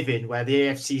we live in where the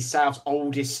AFC South's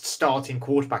oldest starting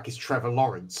quarterback is Trevor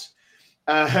Lawrence.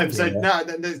 Now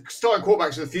the starting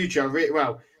quarterbacks of the future are really,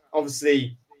 well,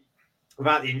 obviously,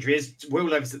 without the injuries, Will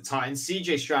Levis at the Titans,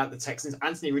 CJ Stroud at the Texans,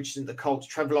 Anthony Richardson at the Colts,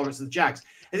 Trevor Lawrence at the Jags.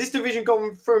 Has this division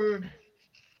gone from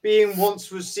being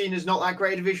once was seen as not that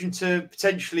great a division to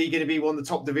potentially going to be one of the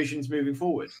top divisions moving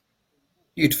forward?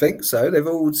 You'd think so. They've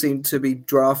all seemed to be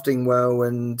drafting well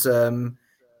and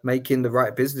making the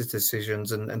right business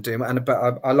decisions and doing.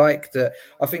 But I like that.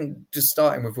 I think just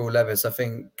starting with Will Levis, I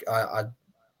think I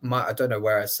don't know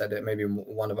where I said it, maybe in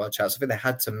one of our chats. I think they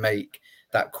had to make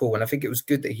that call. And I think it was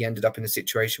good that he ended up in a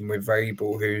situation with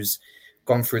Vrabel, who's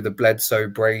gone through the Bledsoe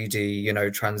Brady,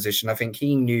 transition. I think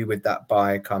he knew with that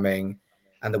bye coming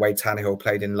and the way Tannehill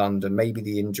played in London, maybe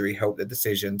the injury helped the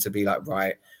decision to be like,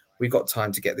 right, we've got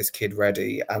time to get this kid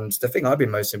ready. And the thing I've been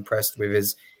most impressed with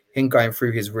is him going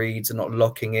through his reads and not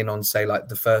locking in on, say, like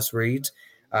the first read.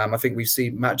 I think we see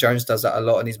Matt Jones does that a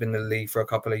lot, and he's been in the league for a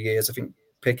couple of years. I think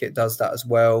Pickett does that as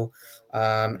well.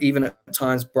 Even at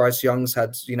times, Bryce Young's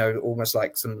had, almost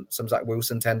like some Zach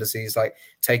Wilson tendencies, like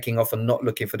taking off and not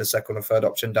looking for the second or third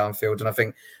option downfield. And I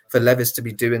think for Levis to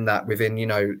be doing that within,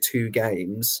 2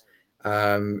 games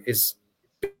is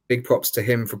big props to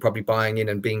him for probably buying in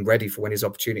and being ready for when his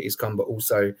opportunities come, but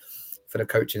also for the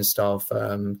coaching staff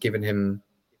giving him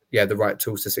the right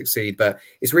tools to succeed. But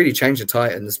it's really changed the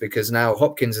Titans because now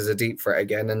Hopkins is a deep threat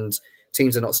again, and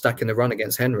teams are not stacking the run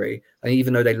against Henry. And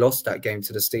even though they lost that game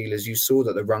to the Steelers, you saw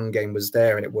that the run game was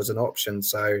there and it was an option.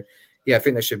 So, I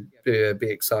think they should be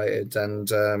excited. And,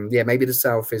 maybe the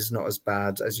South is not as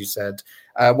bad as you said.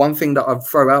 One thing that I'd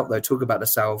throw out, though, talk about the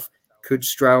South, could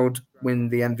Stroud win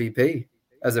the MVP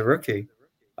as a rookie?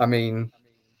 I mean,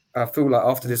 I feel like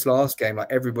after this last game,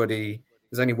 like everybody,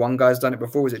 there's only one guy's done it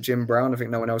before. Was it Jim Brown? I think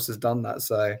no one else has done that.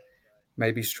 So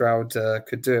maybe Stroud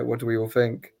could do it. What do we all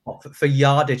think? For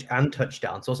yardage and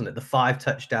touchdowns, wasn't it? The 5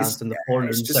 touchdowns and the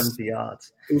 470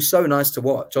 yards. It was so nice to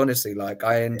watch, honestly. Like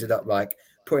I ended up like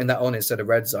putting that on instead of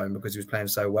red zone because he was playing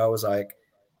so well. I was like,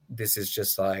 this is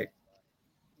just like,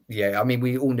 I mean,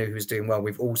 we all knew he was doing well.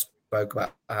 We've all spoke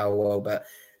about how well, but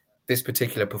this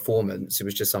particular performance, it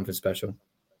was just something special.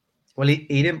 Well, he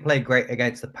didn't play great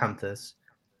against the Panthers.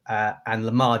 And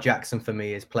Lamar Jackson, for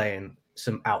me, is playing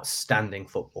some outstanding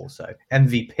football. So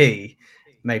MVP,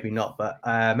 maybe not, but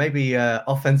maybe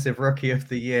offensive rookie of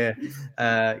the year.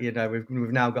 We've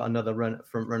now got another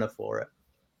front runner for it.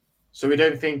 So we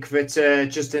don't think that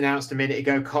just announced a minute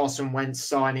ago, Carson Wentz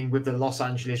signing with the Los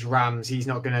Angeles Rams, he's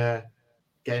not going to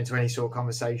get into any sort of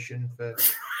conversation for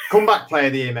comeback player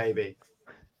of the year, maybe.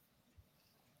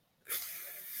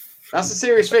 That's a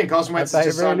serious thing. Carson Wentz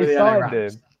just signed with the LA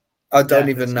Rams. I don't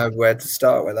even know where to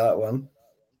start with that one.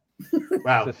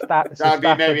 Well, the Stafford's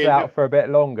out for a bit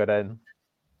longer then.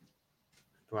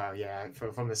 Well, yeah,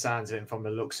 from the sounds of it and from the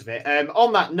looks of it.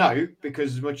 On that note,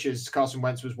 because as much as Carson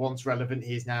Wentz was once relevant,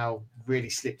 he is now really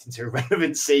slipped into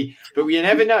irrelevancy. But you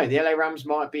never know. The LA Rams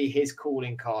might be his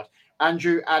calling card.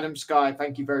 Andrew, Adam, Sky,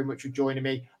 thank you very much for joining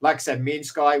me. Like I said, me and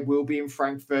Sky will be in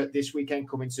Frankfurt this weekend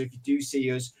coming. So if you do see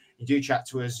us, you do chat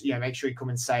to us, make sure you come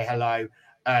and say hello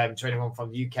to anyone from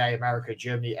the UK, America,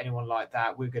 Germany, anyone like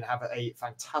that. We're going to have a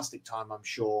fantastic time, I'm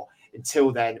sure.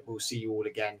 Until then, we'll see you all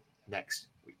again next